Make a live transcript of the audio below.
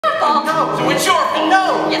So it's your fault.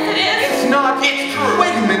 No. Yes, it is. It's not. It's true.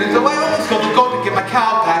 Wait a minute, though. I almost got to go to get my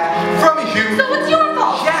cow back from you. So it's your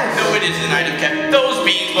fault. Yes. No, it isn't. I'd have kept those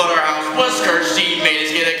beans while our house was cursed. She made us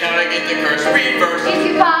get a cow to get the curse reversed. It's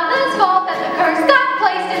your father's fault that the curse got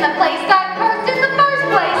placed in the place, got cursed in the first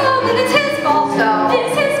place. Oh, then it's his fault. So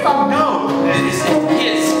it's his fault. No. It is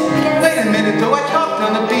his. Wait a minute, though. I chopped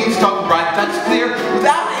on the beanstalk, right? That's clear.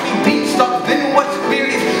 Without any beanstalk, then what's clear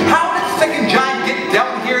is how did the second giant get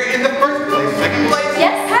down here in the first place? Second place?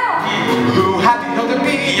 Yes, how? Who had the other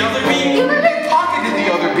bean? The other bean? You were You talking to the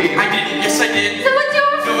other bean. I didn't. Yes, I did. So it's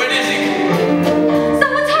yours. No, it isn't. So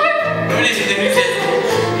it's her. No, it isn't. Then it says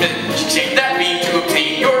that she saved that bean to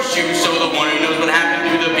obtain your shoe. So the one who knows what happened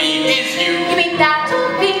to the bean is you. You mean that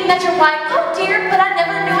old bean that your wife? Oh dear, but I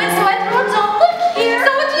never knew it, so I threw it all. Look here.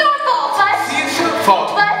 So it's your fault, but. See, it's your fault.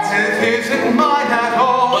 But. And it isn't mine at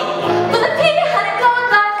all. But But if he hadn't gone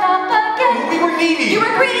back up again. We were needy. You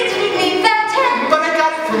were greedy to keep